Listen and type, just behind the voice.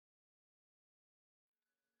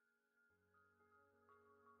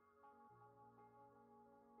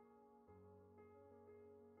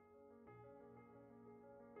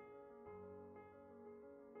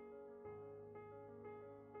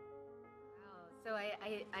So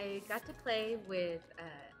I got to play with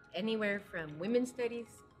anywhere from women's studies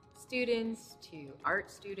students to art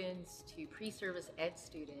students to pre-service ed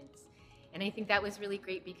students. And I think that was really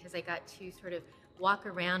great because I got to sort of walk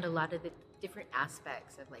around a lot of the different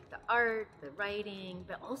aspects of like the art, the writing,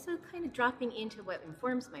 but also kind of dropping into what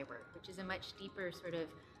informs my work, which is a much deeper sort of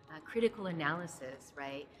critical analysis,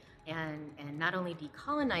 right? And not only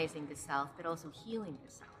decolonizing the self, but also healing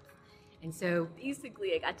the self. And so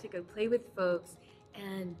basically, I got to go play with folks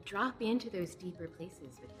and drop into those deeper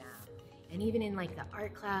places with them. And even in like the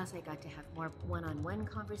art class, I got to have more one-on-one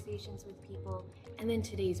conversations with people. And then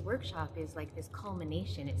today's workshop is like this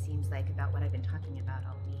culmination, it seems like, about what I've been talking about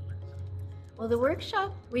all week. Well, the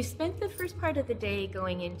workshop, we spent the first part of the day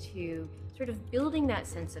going into sort of building that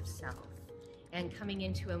sense of self and coming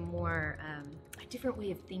into a more, a different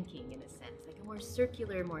way of thinking in a sense, like a more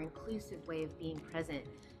circular, more inclusive way of being present,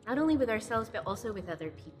 not only with ourselves, but also with other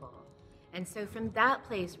people. And so from that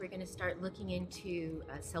place, we're going to start looking into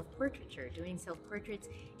self-portraiture, doing self-portraits,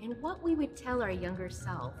 and what we would tell our younger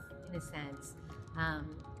self, in a sense,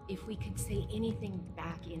 if we could say anything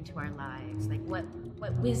back into our lives, like what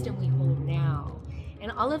wisdom we hold now.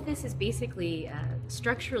 And all of this is basically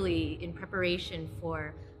structurally in preparation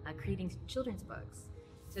for creating children's books,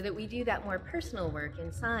 so that we do that more personal work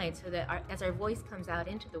inside, so that as our voice comes out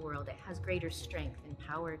into the world, it has greater strength and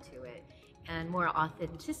power to it, and more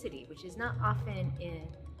authenticity, which is not often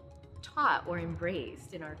taught or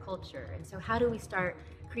embraced in our culture. And so how do we start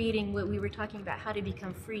creating what we were talking about, how to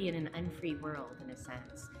become free in an unfree world, in a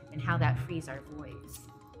sense, and how that frees our voice?